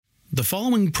The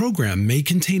following program may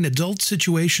contain adult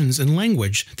situations and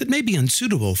language that may be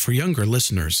unsuitable for younger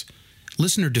listeners.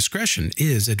 Listener discretion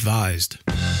is advised.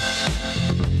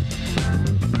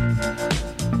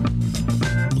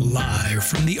 Live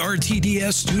from the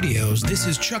RTDS studios, this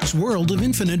is Chuck's World of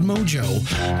Infinite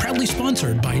Mojo, proudly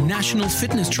sponsored by National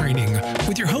Fitness Training,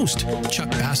 with your host, Chuck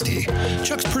Basti.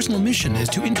 Chuck's personal mission is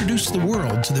to introduce the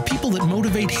world to the people that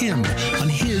motivate him on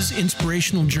his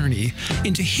inspirational journey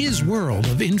into his world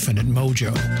of infinite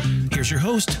mojo. Here's your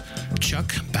host,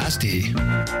 Chuck Basti.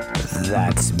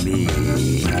 That's me.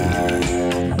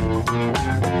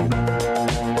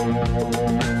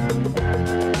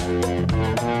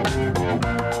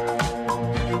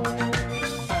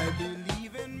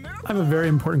 I have a very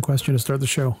important question to start the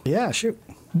show. Yeah, shoot.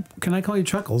 Can I call you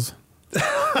Chuckles?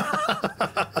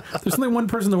 There's only one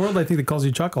person in the world I think that calls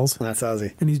you Chuckles. That's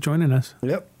Ozzy. And he's joining us.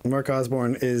 Yep. Mark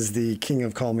Osborne is the king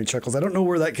of Call Me Chuckles. I don't know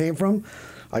where that came from.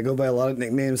 I go by a lot of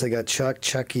nicknames. I got Chuck,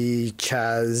 Chucky,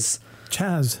 Chaz,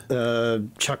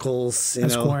 Chuckles,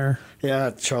 Esquire.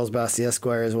 Yeah, Charles Basti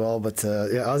Esquire as well. But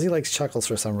yeah, Ozzy likes Chuckles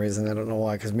for some reason. I don't know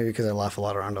why. Because I laugh a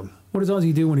lot around him. What does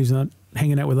Ozzy do when he's not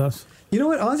hanging out with us? You know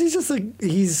what? Ozzy's just like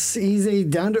he's a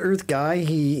down to earth guy.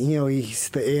 He's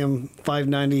the AM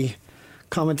 590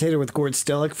 commentator with Gord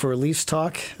Stellick for Leafs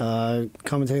Talk,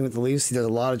 commentating with the Leafs. He does a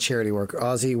lot of charity work.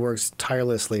 Ozzy works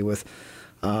tirelessly with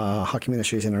Hockey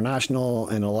Ministries International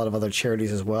and a lot of other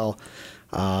charities as well.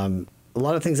 A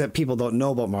lot of things that people don't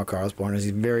know about Mark Osborne is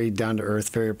he's very down to earth,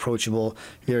 very approachable,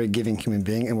 very giving human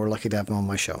being, and we're lucky to have him on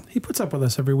my show. He puts up with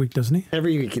us every week, doesn't he?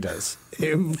 Every week he does.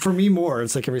 For me, more.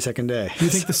 It's like every second day. Do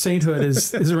you think the sainthood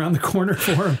is around the corner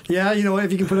for him? Yeah, you know what?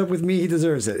 If you can put up with me, he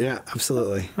deserves it. Yeah,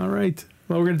 absolutely. All right.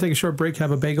 Well, we're going to take a short break,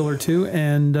 have a bagel or two,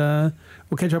 and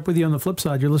we'll catch up with you on the flip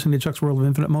side. You're listening to Chuck's World of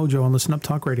Infinite Mojo on Listen Up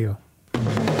Talk Radio.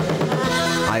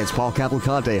 Hi, it's Paul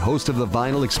Cavalcante, host of The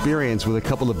Vinyl Experience, with a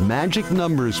couple of magic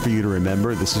numbers for you to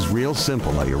remember. This is real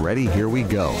simple. Are you ready? Here we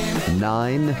go.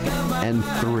 9 and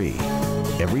 3.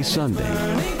 Every Sunday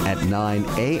at 9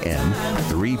 a.m.,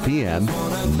 3 p.m.,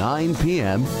 9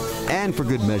 p.m., and for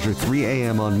good measure, 3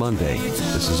 a.m. on Monday.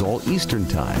 This is all Eastern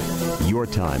Time. Your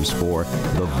times for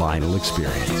The Vinyl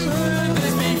Experience.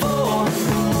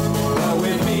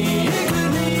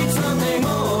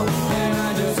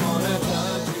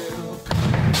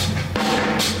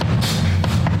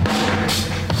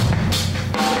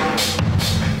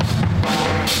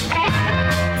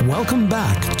 Welcome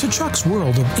back to Chuck's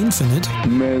World of Infinite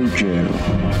Mojo.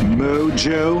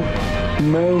 Mojo.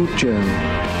 Mojo.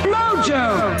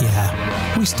 Mojo!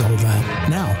 Yeah, we stole that.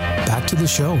 Now, back to the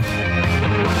show.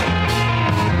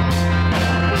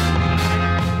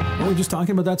 Were we just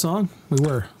talking about that song? We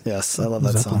were. Yes, I love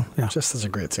that Zeppelin. song. Yeah. Just such a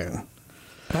great tune.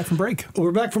 Back from break.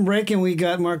 We're back from break, and we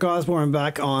got Mark Osborne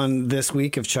back on this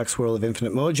week of Chuck's World of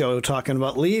Infinite Mojo, talking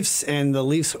about Leafs and the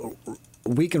Leafs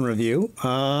week in review.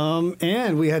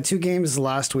 And we had two games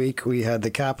last week. We had the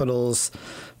Capitals'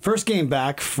 first game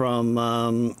back from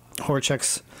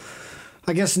Horachek's,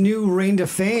 I guess, new reign to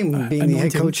fame, being the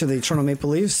head coach of the Toronto Maple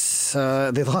Leafs.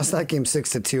 They lost that game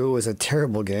 6-2. It was a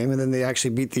terrible game, and then they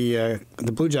actually beat the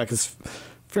Blue Jackets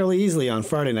fairly easily on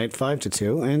Friday night,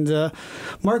 5-2. And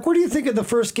Mark, what do you think of the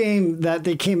first game that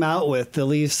they came out with, the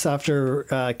Leafs,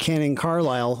 after canning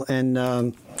Carlisle,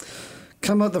 and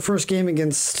come out the first game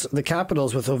against the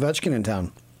Capitals with Ovechkin in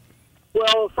town?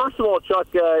 Well, first of all, Chuck,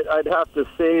 I'd have to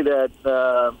say that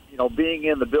being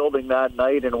in the building that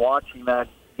night and watching that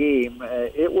game,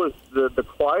 it was the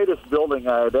quietest building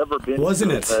I had ever been Wasn't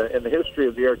to it? In the history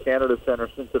of the Air Canada Centre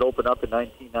since it opened up in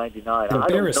 1999.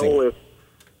 Embarrassing. I don't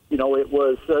know if it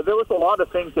was. There was a lot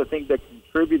of things I think that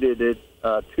contributed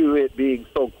to it being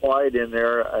so quiet in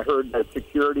there. I heard that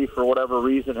security, for whatever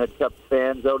reason, had kept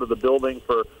fans out of the building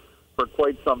for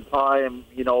quite some time.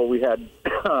 We had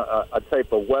a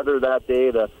type of weather that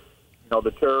day. The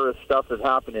terrorist stuff that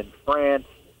happened in France.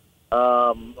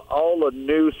 All the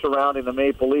news surrounding the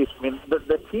Maple Leafs. I mean,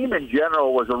 the team in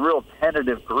general was a real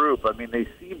tentative group. I mean, they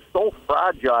seemed so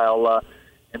fragile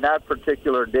in that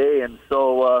particular day, and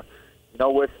so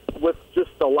with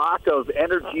just the lack of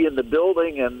energy in the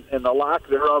building and the lack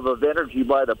thereof of energy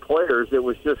by the players, it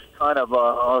was just kind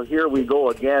of here we go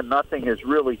again. Nothing has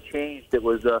really changed. It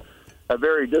was a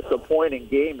very disappointing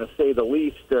game, to say the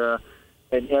least,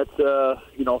 and yet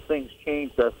things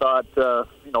changed. I thought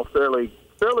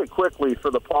fairly quickly for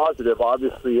the positive.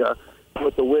 Obviously,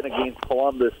 with the win against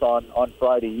Columbus on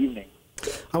Friday evening.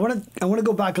 I want to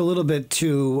go back a little bit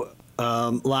to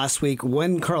last week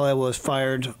when Carlisle was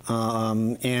fired,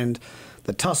 and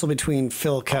the tussle between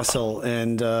Phil Kessel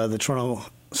and the Toronto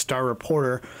Star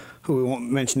reporter, who we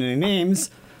won't mention any names.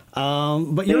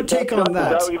 But your take on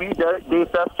that? Is that what you mean, Dave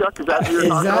Feschuk? Is that who you're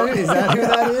talking about? Is that who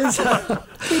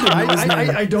that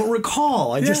is? I don't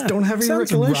recall. I just don't have any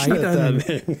recollection of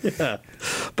that. Yeah.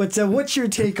 But what's your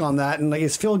take on that? And like,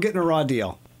 is Phil getting a raw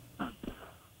deal?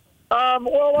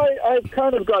 Well, I've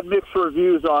kind of got mixed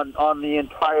reviews on the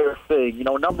entire thing. You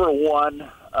know, number one,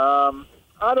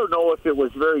 I don't know if it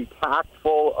was very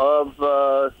tactful of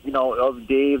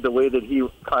Dave, the way that he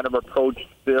kind of approached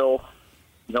Phil.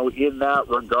 You know, in that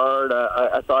regard,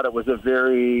 I thought it was a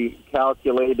very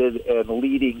calculated and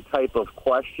leading type of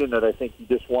question that I think he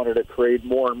just wanted to create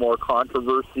more and more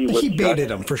controversy with. He baited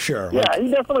him for sure. Yeah, he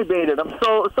definitely baited him.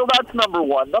 So that's number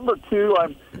one. Number two,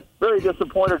 I'm very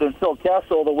disappointed in Phil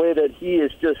Kessel, the way that he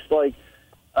is just like,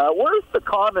 where's the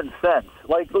common sense?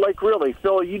 Like really,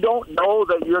 Phil, you don't know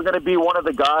that you're going to be one of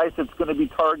the guys that's going to be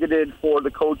targeted for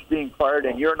the coach being fired,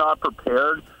 and you're not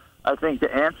prepared, I think,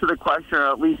 to answer the question, or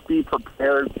at least be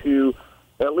prepared to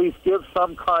at least give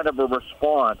some kind of a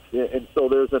response. And so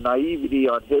there's a naivety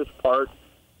on his part.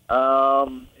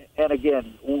 And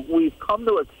again, we've come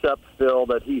to accept, Phil,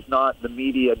 that he's not the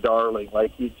media darling.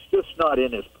 Like, it's just not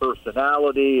in his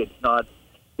personality. It's not.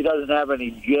 He doesn't have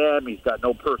any gem. He's got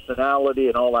no personality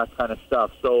and all that kind of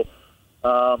stuff. So,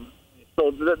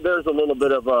 there's a little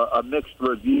bit of a mixed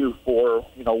review for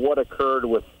what occurred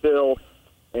with Phil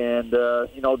and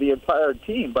the entire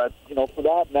team. But for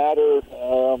that matter,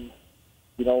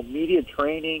 media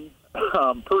training.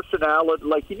 Personality,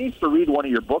 like he needs to read one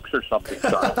of your books or something.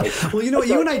 Well,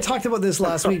 you and I talked about this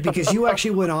last week because you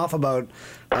actually went off about,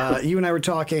 you and I were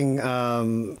talking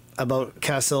about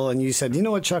Kessel, and you said, you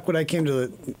know what, Chuck, when I came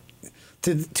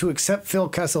to accept Phil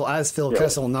Kessel as Phil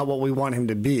Kessel, not what we want him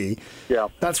to be. Yeah,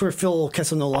 that's where Phil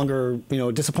Kessel no longer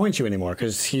disappoints you anymore,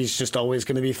 because he's just always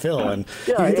going to be Phil, and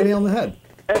you hit the nail on the head.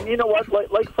 And you know what,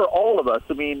 like for all of us,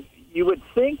 I mean, you would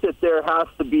think that there has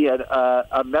to be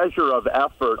a measure of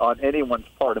effort on anyone's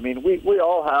part. I mean, we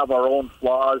all have our own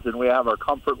flaws, and we have our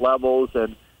comfort levels.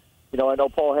 And, I know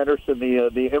Paul Henderson,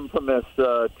 the infamous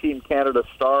Team Canada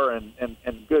star and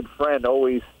good friend, he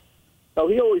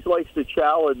always likes to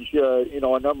challenge,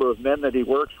 a number of men that he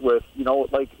works with.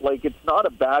 Like it's not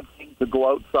a bad thing to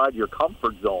go outside your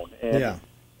comfort zone.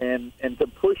 And to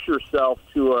push yourself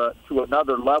to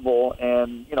another level,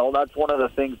 and that's one of the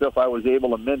things. If I was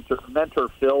able to mentor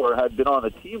Phil or had been on a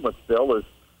team with Phil, is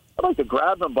I'd like to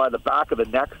grab him by the back of the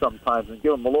neck sometimes and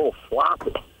give him a little slap.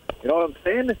 You know what I'm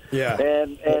saying? Yeah.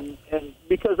 And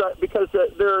because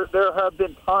there have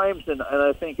been times, and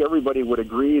I think everybody would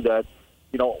agree that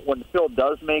when Phil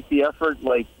does make the effort,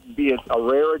 like be it a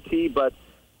rarity, but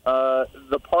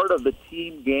the part of the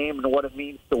team game and what it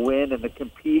means to win and to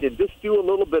compete and just do a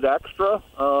little bit extra,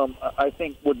 I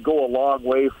think would go a long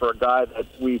way for a guy that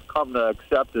we've come to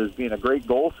accept as being a great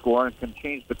goal scorer and can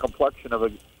change the complexion of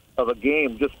a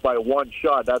game just by one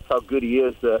shot. That's how good he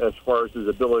is as far as his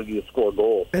ability to score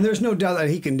goals. And there's no doubt that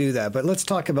he can do that. But let's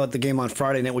talk about the game on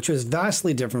Friday night, which was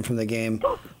vastly different from the game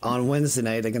on Wednesday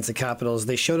night against the Capitals.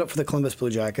 They showed up for the Columbus Blue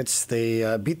Jackets.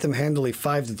 They beat them handily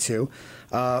 5-2.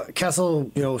 Kessel,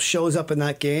 shows up in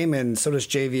that game, and so does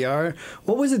JVR.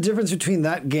 What was the difference between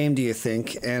that game, do you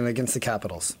think, and against the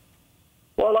Capitals?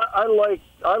 Well, I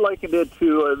likened it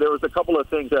to there was a couple of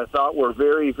things I thought were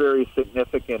very, very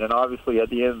significant, and obviously at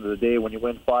the end of the day, when you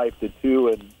win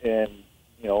 5-2, and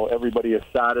everybody is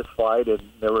satisfied, and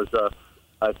there was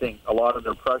I think a lot of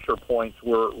their pressure points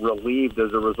were relieved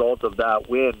as a result of that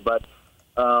win. But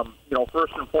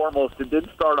first and foremost, it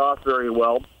didn't start off very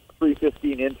well.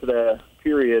 3:15 into the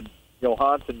period,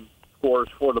 Johansson scores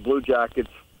for the Blue Jackets.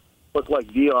 Looked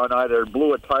like Dion either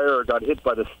blew a tire or got hit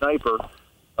by the sniper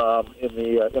in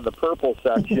the purple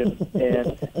section,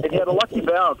 and he had a lucky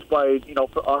bounce by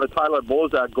on a Tyler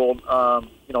Bozak goal.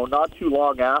 Not too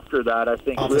long after that, I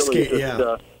think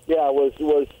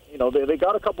they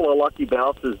got a couple of lucky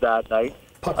bounces that night.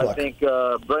 I think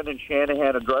Brendan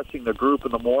Shanahan addressing the group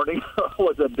in the morning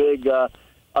was a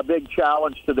big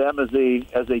challenge to them as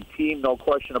a team, no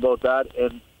question about that.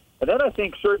 And then I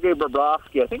think Sergei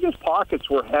Bobrovsky, I think his pockets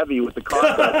were heavy with the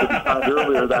contract that he signed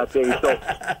earlier that day. So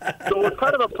it was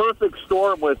kind of a perfect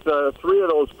storm with 3 of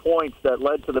those points that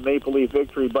led to the Maple Leaf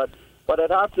victory. But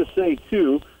I'd have to say,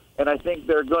 too, and I think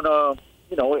they're going to,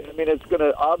 it's going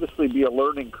to obviously be a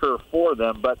learning curve for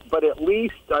them. But at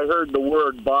least I heard the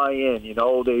word buy-in.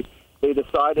 They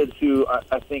decided to,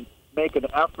 I think, make an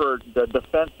effort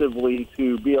defensively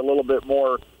to be a little bit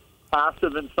more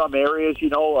passive in some areas.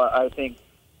 I think,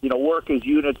 work as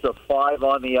units of 5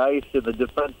 on the ice in the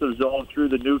defensive zone through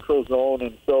the neutral zone.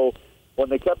 And so when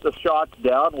they kept the shots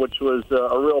down, which was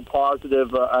a real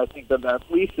positive, I think that at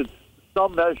least it's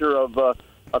some measure of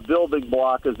building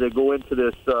block as they go into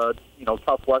this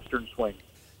tough Western swing.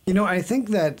 I think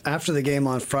that after the game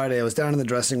on Friday, I was down in the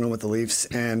dressing room with the Leafs,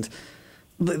 and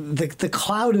the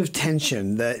cloud of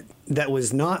tension that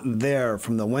was not there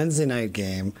from the Wednesday night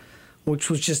game,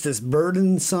 which was just this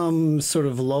burdensome sort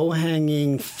of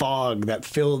low-hanging fog that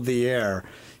filled the air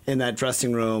in that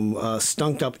dressing room,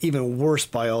 stunk up even worse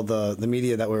by all the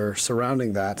media that were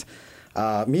surrounding that,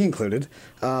 me included.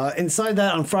 Inside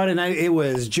that on Friday night, it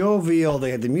was jovial. They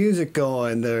had the music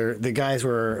going. The guys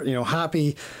were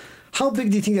happy. How big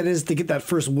do you think that is to get that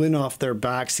first win off their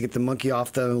backs, to get the monkey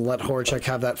off them and let Horachek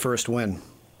have that first win?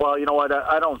 Well, you know what?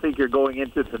 I don't think you're going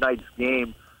into tonight's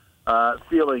game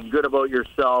feeling good about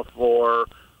yourself or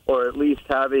at least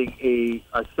having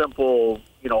a simple,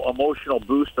 emotional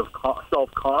boost of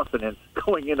self-confidence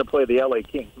going in to play the LA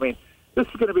Kings. I mean, this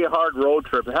is going to be a hard road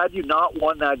trip. Had you not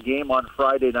won that game on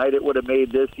Friday night, it would have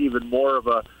made this even more of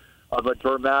a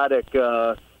dramatic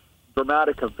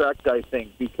effect, I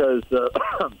think, because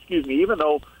excuse me, even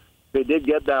though they did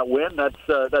get that win, that's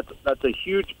a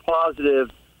huge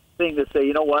positive thing to say.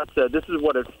 You know what? This is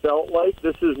what it felt like.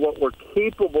 This is what we're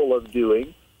capable of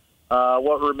doing.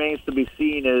 What remains to be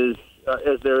seen is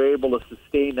as they're able to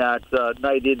sustain that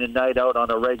night in and night out on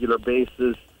a regular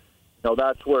basis.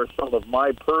 That's where some of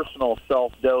my personal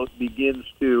self-doubt begins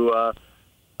to,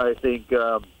 I think,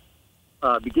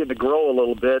 begin to grow a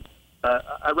little bit.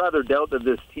 I rather doubt that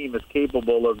this team is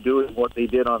capable of doing what they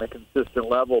did on a consistent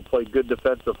level, play good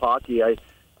defensive hockey. I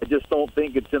just don't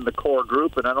think it's in the core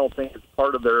group, and I don't think it's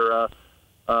part of their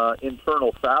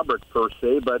internal fabric per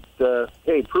se. But,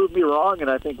 hey, prove me wrong, and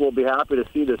I think we'll be happy to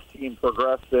see this team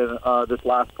progress in this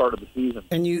last part of the season.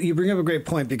 And you bring up a great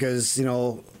point because,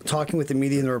 talking with the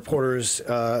media and the reporters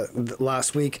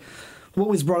last week, what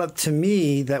was brought up to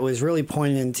me that was really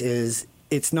poignant is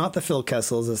it's not the Phil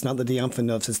Kessels, it's not the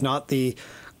Diamphanovs, it's not the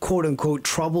quote-unquote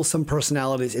troublesome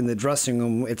personalities in the dressing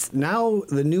room. It's now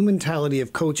the new mentality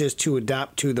of coaches to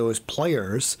adapt to those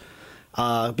players.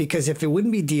 Because if it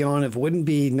wouldn't be Dion, if it wouldn't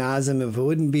be Nazem, if it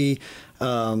wouldn't be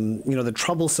the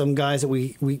troublesome guys that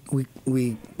we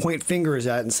point fingers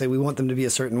at and say we want them to be a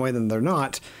certain way, then they're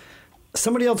not.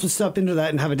 Somebody else would step into that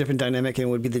and have a different dynamic, and it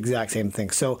would be the exact same thing.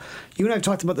 So you and I have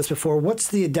talked about this before. What's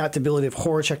the adaptability of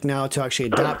Horachek now to actually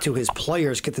adapt to his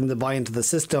players, get them to buy into the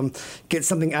system, get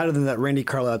something out of them that Randy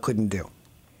Carlyle couldn't do?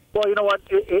 Well, you know what?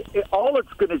 All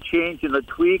it's going to change in the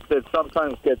tweak that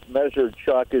sometimes gets measured,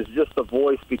 Chuck, is just the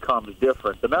voice becomes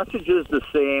different. The message is the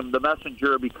same. The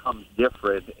messenger becomes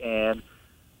different. And,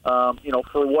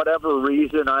 for whatever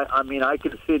reason, I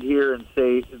could sit here and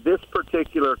say this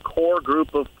particular core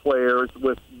group of players,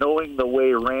 with knowing the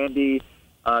way Randy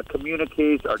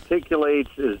communicates,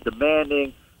 articulates, is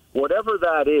demanding, whatever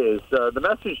that is, the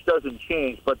message doesn't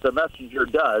change, but the messenger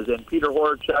does. And Peter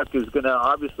Horachek is going to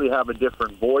obviously have a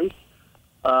different voice.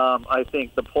 I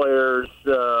think the players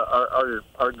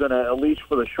are going to, at least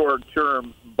for the short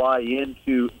term, buy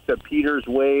into Peter's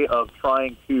way of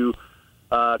trying to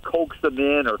coax them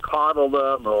in or coddle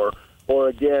them or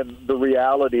again, the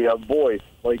reality of voice.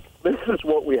 Like, this is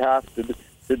what we have to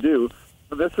do.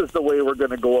 This is the way we're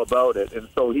going to go about it. And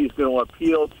so he's going to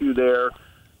appeal to their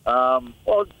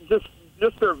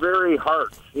just their very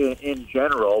hearts in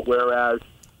general, whereas,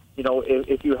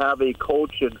 if you have a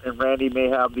coach, and Randy may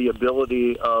have the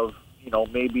ability of,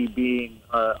 maybe being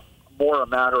more a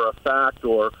matter of fact,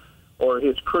 or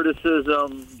his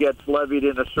criticism gets levied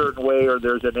in a certain way, or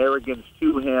there's an arrogance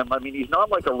to him. I mean, he's not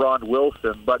like a Ron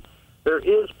Wilson, but there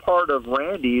is part of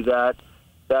Randy that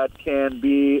can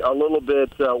be a little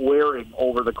bit wearing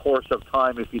over the course of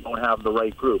time if you don't have the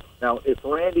right group. Now, if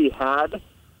Randy had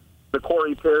the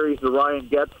Corey Perrys, the Ryan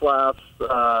Getzlaffs,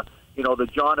 the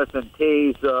Jonathan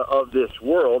Tays of this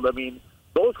world, I mean,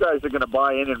 those guys are going to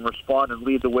buy in and respond and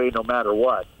lead the way no matter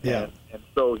what. Yeah. And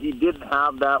so he didn't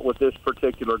have that with this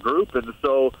particular group, and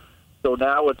so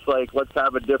now it's like, let's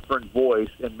have a different voice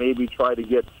and maybe try to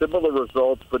get similar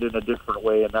results but in a different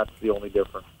way, and that's the only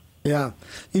difference. Yeah.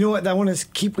 You know what? I want to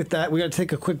keep with that. We got to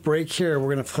take a quick break here.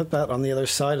 We're going to flip that on the other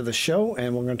side of the show,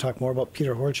 and we're going to talk more about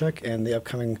Peter Horachek and the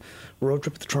upcoming road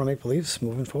trip with the Toronto Maple Leafs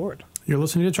moving forward. You're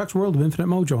listening to Chuck's World of Infinite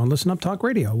Mojo on Listen Up Talk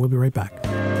Radio. We'll be right back.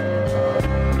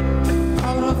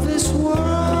 Out of this world,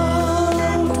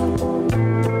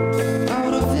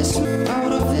 out of this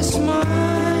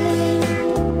mind,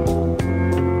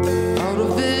 out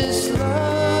of this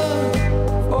love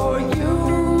for you,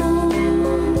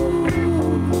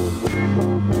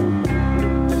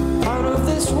 out of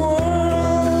this world,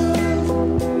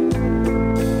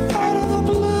 out of the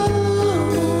blue,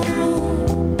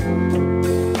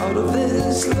 out of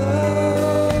this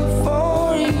love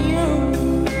for you.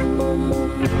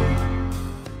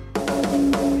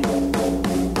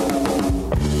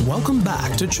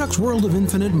 Chuck's World of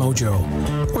Infinite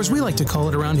Mojo, or as we like to call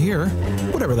it around here,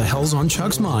 whatever the hell's on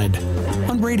Chuck's mind,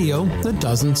 on radio that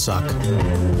doesn't suck.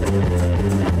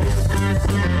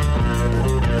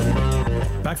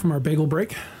 Back from our bagel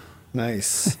break.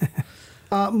 Nice.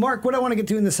 Mark, what I want to get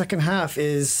to in the second half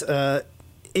is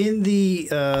in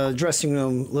the dressing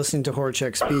room, listening to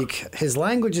Horacek speak, his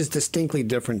language is distinctly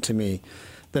different to me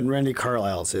than Randy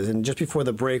Carlyle's is. And just before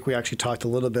the break, we actually talked a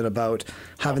little bit about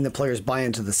having the players buy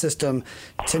into the system.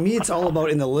 To me, it's all about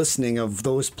in the listening of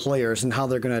those players and how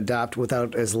they're going to adapt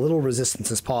without as little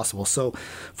resistance as possible. So,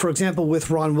 for example, with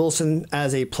Ron Wilson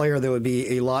as a player, there would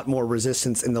be a lot more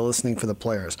resistance in the listening for the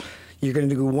players. You're going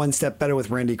to do one step better with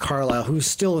Randy Carlyle, who's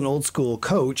still an old school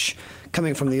coach,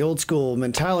 coming from the old school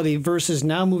mentality, versus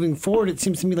now moving forward, it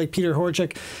seems to me like Peter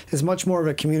Horacek is much more of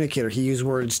a communicator. He used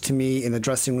words to me in the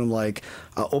dressing room like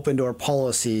open door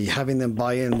policy, having them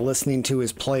buy in, listening to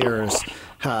his players,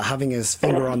 having his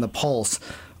finger on the pulse.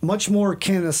 Much more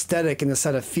kinesthetic in the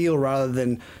set of feel rather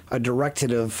than a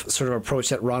directive sort of approach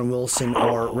that Ron Wilson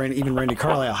or even Randy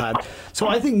Carlyle had. So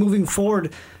I think moving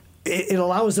forward, it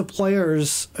allows the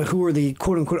players who are the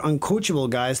quote-unquote uncoachable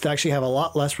guys to actually have a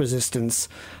lot less resistance,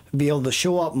 be able to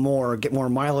show up more, get more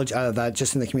mileage out of that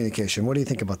just in the communication. What do you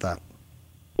think about that?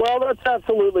 Well, that's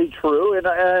absolutely true. And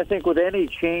I think with any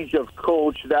change of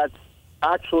coach, that's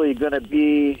actually going to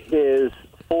be his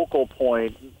focal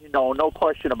point. No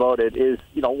question about it. Is,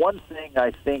 one thing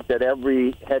I think that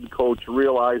every head coach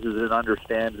realizes and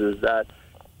understands is that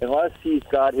unless he's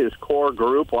got his core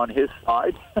group on his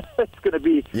side, it's going to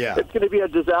be a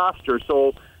disaster.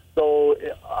 So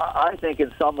I think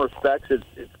in some respects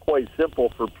it's quite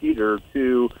simple for Peter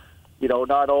to,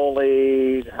 not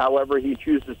only however he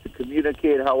chooses to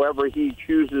communicate, however he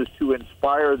chooses to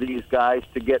inspire these guys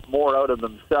to get more out of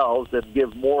themselves and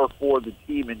give more for the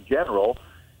team in general,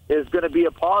 is going to be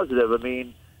a positive. I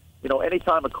mean,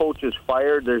 anytime a coach is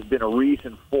fired, there's been a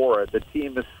reason for it. The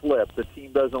team has slipped. The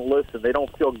team doesn't listen. They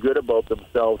don't feel good about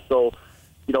themselves. So,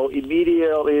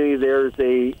 immediately there's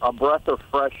a breath of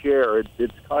fresh air.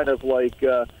 It's kind of like,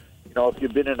 if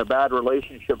you've been in a bad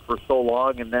relationship for so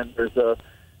long and then there's a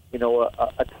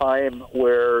time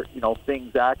where,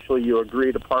 things actually you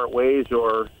agree to part ways,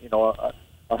 or,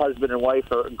 a husband and wife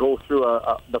go through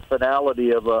the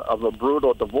finality of a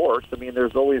brutal divorce. I mean,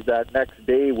 there's always that next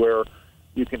day where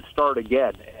you can start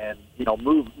again and,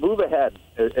 move ahead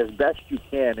as best you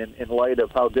can in light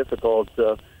of how difficult,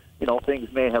 things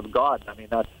may have gotten. I mean,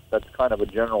 that's kind of a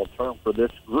general term for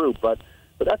this group, but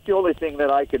that's the only thing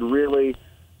that I could really,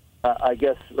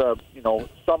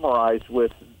 summarize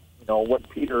with, what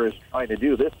Peter is trying to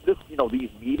do. This, these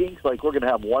meetings, like we're going to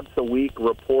have once a week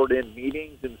report-in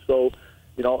meetings, and so,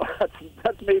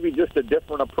 that's maybe just a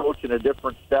different approach and a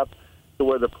different step to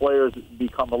where the players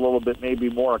become a little bit maybe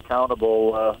more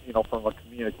accountable, from a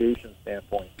communication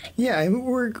standpoint. Yeah,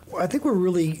 I think we're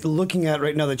really looking at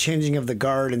right now the changing of the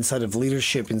guard inside of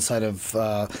leadership, inside of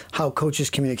how coaches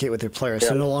communicate with their players. Yeah.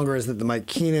 So no longer is it the Mike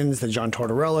Keenans, the John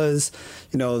Tortorellas,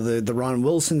 the Ron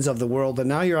Wilsons of the world, but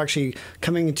now you're actually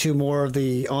coming into more of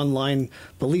the online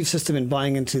belief system and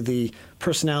buying into the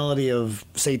personality of,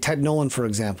 say, Ted Nolan, for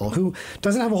example, who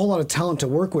doesn't have a whole lot of talent to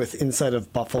work with inside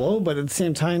of Buffalo, but at the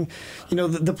same time,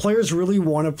 the players really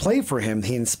want to play for him.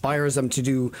 He inspires them to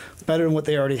do better than what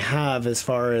they already have as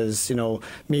far as,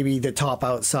 maybe the top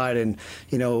outside. And,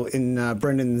 in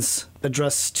Brendan's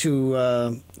address to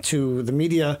the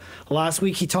media last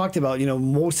week, he talked about,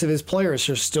 most of his players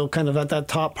are still kind of at that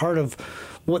top part of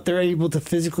what they're able to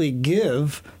physically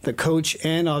give the coach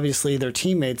and obviously their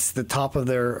teammates the top of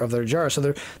their jar.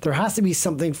 So there has to be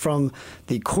something from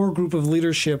the core group of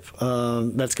leadership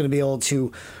that's going to be able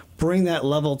to bring that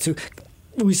level to.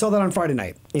 We saw that on Friday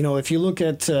night. If you look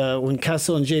at when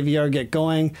Kessel and JVR get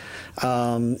going,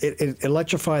 it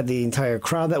electrified the entire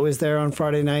crowd that was there on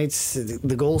Friday nights.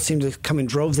 The goals seem to come in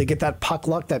droves. They get that puck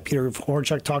luck that Peter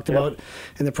Horacek talked about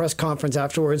in the press conference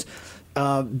afterwards.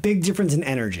 Big difference in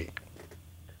energy.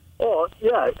 Oh,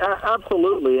 yeah,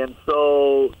 absolutely. And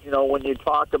so, when you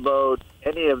talk about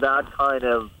any of that kind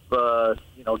of,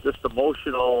 just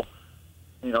emotional,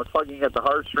 tugging at the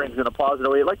heartstrings in a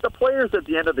positive way, like the players at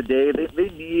the end of the day, they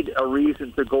need a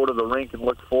reason to go to the rink and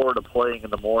look forward to playing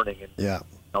in the morning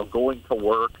and, going to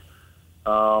work.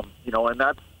 And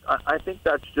that's, I think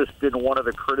that's just been one of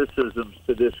the criticisms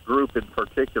to this group in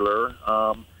particular,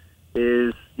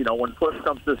 is, when push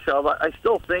comes to shove, I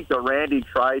still think that Randy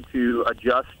tried to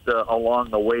adjust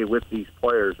along the way with these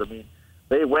players. I mean,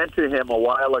 they went to him a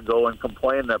while ago and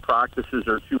complained that practices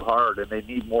are too hard and they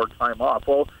need more time off.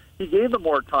 Well, he gave them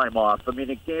more time off. I mean,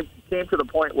 it came to the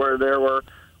point where there were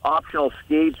optional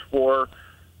skates for,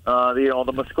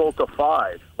 the Muskoka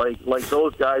Five, like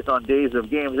those guys on days of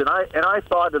games. And I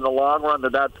thought in the long run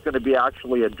that's going to be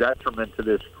actually a detriment to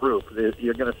this group.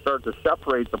 You're going to start to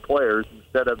separate the players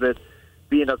instead of it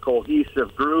being a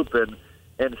cohesive group.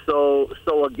 And so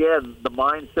again, the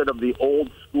mindset of the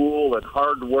old school and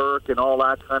hard work and all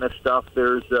that kind of stuff.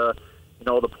 There's the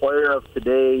player of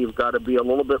today. You've got to be a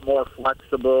little bit more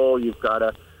flexible. You've got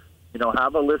to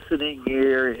have a listening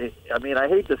ear. I mean, I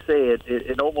hate to say it.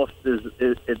 It almost is.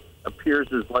 It appears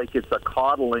as like it's a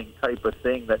coddling type of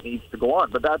thing that needs to go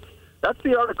on. But that's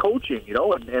the art of coaching,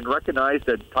 and recognize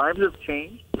that times have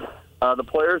changed. The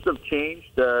players have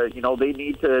changed. They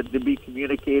need to be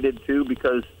communicated to,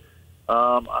 because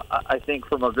I think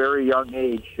from a very young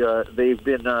age they've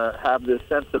been have this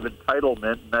sense of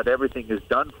entitlement and that everything is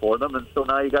done for them, and so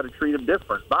now you got to treat them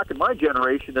different. Back in my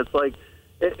generation, it's like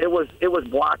it was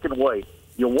black and white.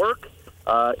 You work,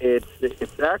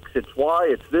 it's X, it's Y,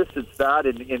 it's this, it's that,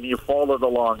 and you follow it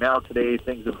along. Now today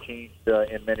things have changed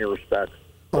in many respects.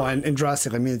 Oh, and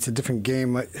drastically. I mean, it's a different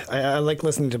game. I like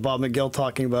listening to Bob McGill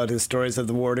talking about his stories of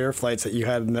the Ward Air flights that you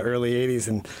had in the early '80s,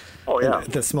 and and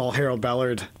the small Harold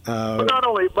Ballard. But not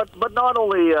only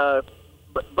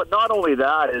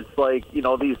that. It's like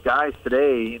these guys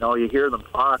today. You hear them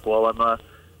talk. Well,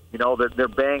 that they're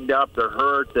banged up, they're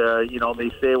hurt.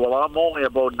 They say, well, I'm only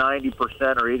about 90%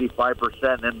 or 85%.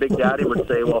 And then Big Daddy would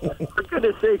say, well, for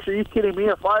goodness sakes, are you kidding me?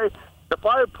 If I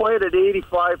played at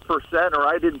 85% or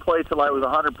I didn't play till I was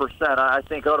 100%, I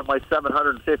think out of my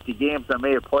 750 games, I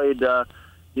may have played,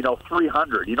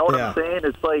 300. You know what I'm saying?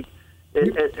 It's like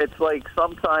it's like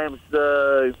sometimes,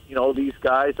 these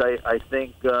guys, I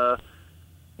think, they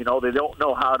don't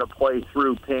know how to play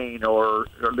through pain, or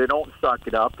they don't suck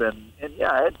it up, and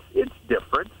it's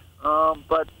different.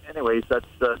 But anyways, that's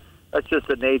just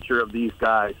the nature of these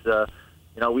guys.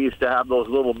 We used to have those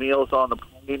little meals on the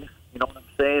plane. You know what I'm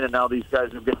saying? And now these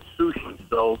guys are getting sushi.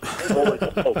 So holy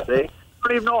smokes, they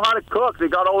don't even know how to cook. They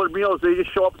got all their meals. They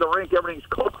just show up at the rink. Everything's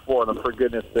cooked for them, for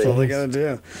goodness sake. That's all they got to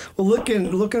do. Well,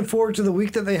 looking forward to the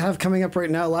week that they have coming up right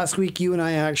now. Last week, you and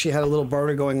I actually had a little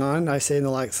barter going on. I say in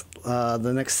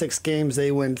the next 6 games,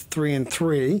 they went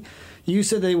 3-3. You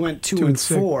said they went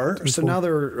 2-4. So now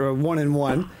they're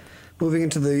 1-1. Moving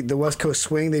into the West Coast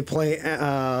swing, they play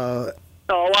 4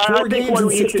 games in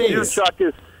 6 days.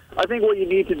 I think what you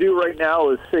need to do right now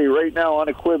is say right now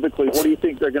unequivocally, what do you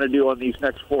think they're going to do on these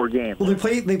next 4 games? Well,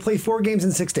 they play 4 games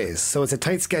in 6 days, so it's a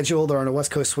tight schedule. They're on a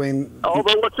West Coast swing. Oh,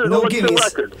 but what's their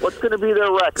record? What's going to be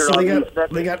their record? So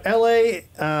they got LA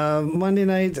Monday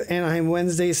night, Anaheim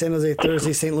Wednesday, San Jose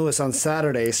Thursday, St. Louis on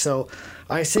Saturday. So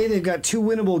I say they've got 2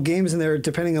 winnable games in there,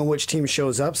 depending on which team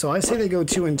shows up. So I say they go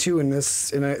 2-2 in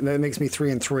this, and that makes me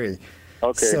 3-3.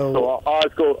 Okay, so Oz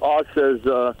says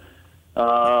 1-3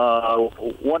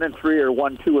 or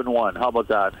 1-2-1. How about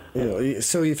that? Yeah,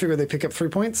 so you figure they pick up 3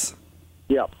 points?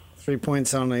 Yeah. 3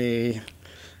 points on a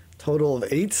total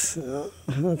of 8.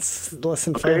 That's less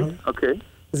than 5. Okay.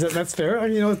 That's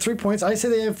fair? 3 points. I say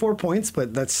they have 4 points,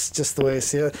 but that's just the way I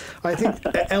see it. I think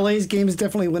LA's game is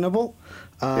definitely winnable,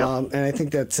 and I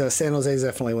think that San Jose is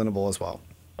definitely winnable as well.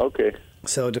 Okay.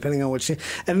 So depending on which team,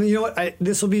 and you know what,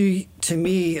 this will be to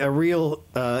me a real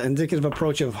indicative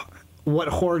approach of what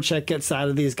Horacek gets out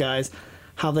of these guys,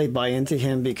 how they buy into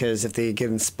him, because if they get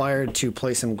inspired to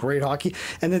play some great hockey,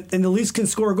 and the Leafs can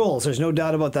score goals. There's no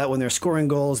doubt about that. When they're scoring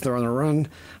goals, they're on a run.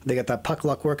 They got that puck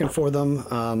luck working for them.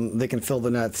 They can fill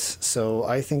the nets. So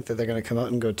I think that they're going to come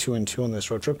out and go 2-2 on this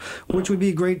road trip, which would be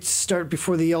a great start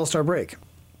before the All-Star break.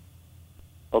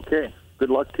 Okay. Good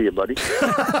luck to you, buddy.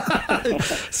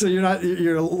 So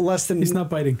you're less than... He's not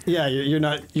biting. Yeah,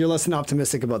 you're less than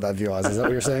optimistic about that view, Oz. Is that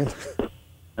what you're saying?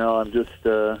 No, I'm just,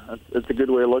 it's a good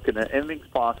way of looking at it. Anything's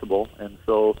possible, and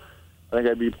so I think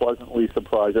I'd be pleasantly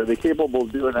surprised. Are they capable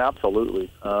of doing it?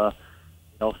 Absolutely.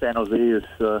 San Jose is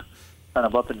kind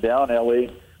of up and down, LA,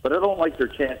 but I don't like their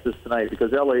chances tonight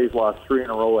because LA's lost 3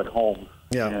 in a row at home.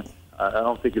 Yeah. And I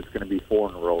don't think it's going to be 4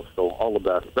 in a row, so all the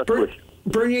best. Best wishes.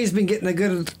 Bernier's been getting a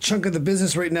good chunk of the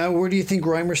business right now. Where do you think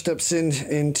Reimer steps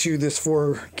into this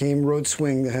 4-game road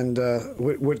swing, and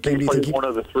what game do you think he plays? One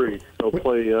of the 3. He'll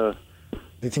play...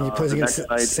 Do you think he plays against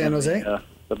San Jose?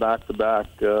 The back-to-back.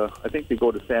 I think they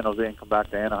go to San Jose and come back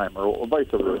to Anaheim, or vice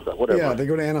versa, whatever. Yeah, they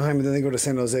go to Anaheim and then they go to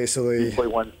San Jose. So they play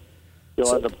one.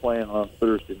 They'll end up playing on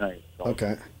Thursday night. So.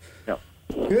 Okay. Yeah.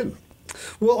 Good.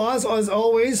 Well, Oz, as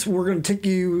always, we're going to take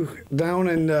you down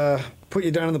and put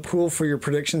you down in the pool for your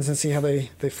predictions and see how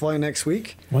they fly next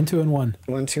week. 1-2-1.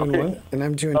 1-2-1, and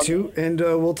I'm 2-2, and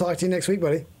we'll talk to you next week,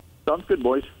 buddy. Sounds good,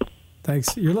 boys.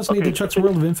 Thanks. You're listening to Chuck's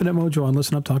World of Infinite Mojo on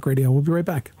Listen Up Talk Radio. We'll be right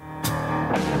back.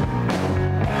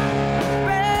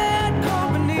 Bad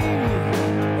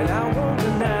company,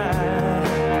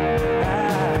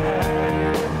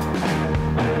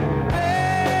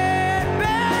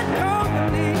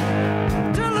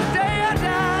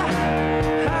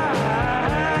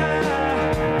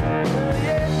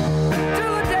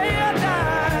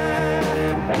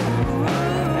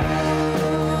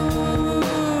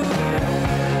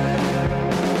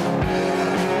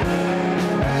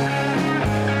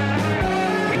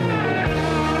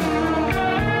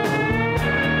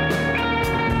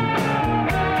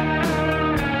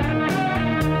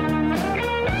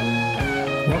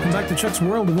 Chuck's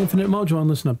World of Infinite Mojo on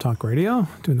Listen Up Talk Radio.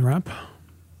 Doing the wrap.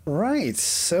 Right.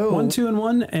 So 1, 2, and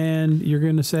 1, and you're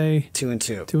going to say 2 and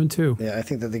 2. 2 and 2. Yeah, I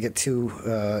think that they get two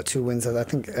wins. I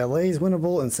think LA is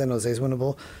winnable and San Jose is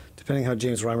winnable, depending how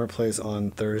James Reimer plays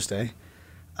on Thursday.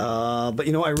 But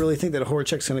I really think that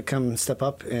Horacek's going to come step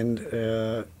up, and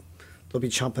they'll be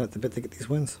chomping at the bit to get these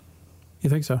wins.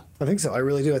 You think so? I think so. I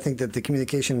really do. I think that the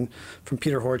communication from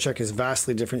Peter Horacek is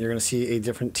vastly different. You're going to see a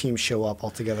different team show up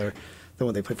altogether than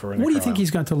what they played for Randy What do you Carlisle. think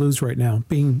he's got to lose right now,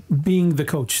 being the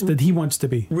coach that he wants to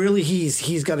be? Really,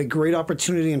 he's got a great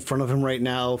opportunity in front of him right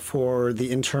now for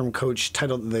the interim coach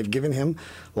title that they've given him.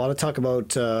 A lot of talk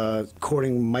about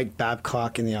courting Mike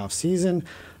Babcock in the offseason.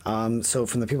 So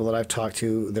from the people that I've talked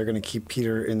to, they're going to keep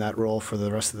Peter in that role for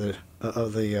the rest of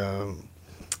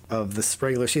this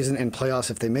regular season and playoffs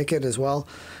if they make it as well.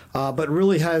 But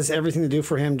really has everything to do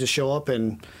for him to show up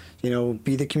and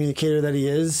be the communicator that he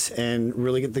is and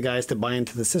really get the guys to buy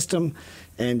into the system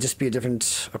and just be a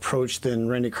different approach than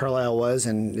Randy Carlisle was.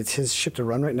 And it's his ship to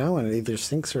run right now, and it either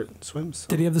sinks or it swims. So.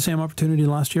 Did he have the same opportunity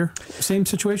last year? Same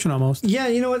situation almost. Yeah,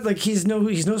 you know what? Like he's no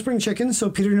spring chicken,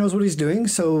 so Peter knows what he's doing.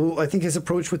 So I think his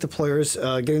approach with the players,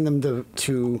 getting them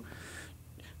to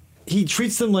he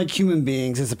treats them like human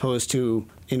beings as opposed to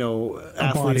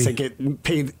athletes that get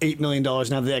paid $8 million and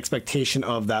have the expectation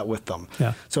of that with them.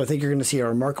 Yeah. So I think you're going to see a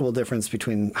remarkable difference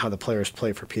between how the players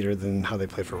play for Peter than how they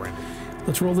play for Randy.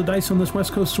 Let's roll the dice on this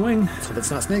West Coast swing. So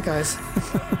it's not snake eyes.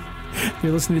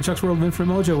 You're listening to Chuck's World of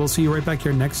Infinite Mojo. We'll see you right back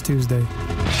here next Tuesday.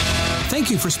 Thank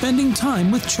you for spending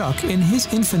time with Chuck in his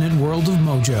infinite world of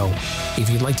mojo. If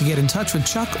you'd like to get in touch with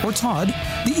Chuck or Todd,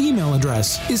 the email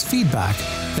address is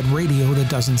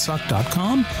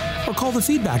feedback@radiothatdoesn'tsuck.com or call the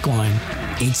feedback line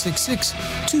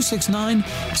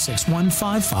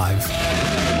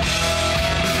 866-269-6155.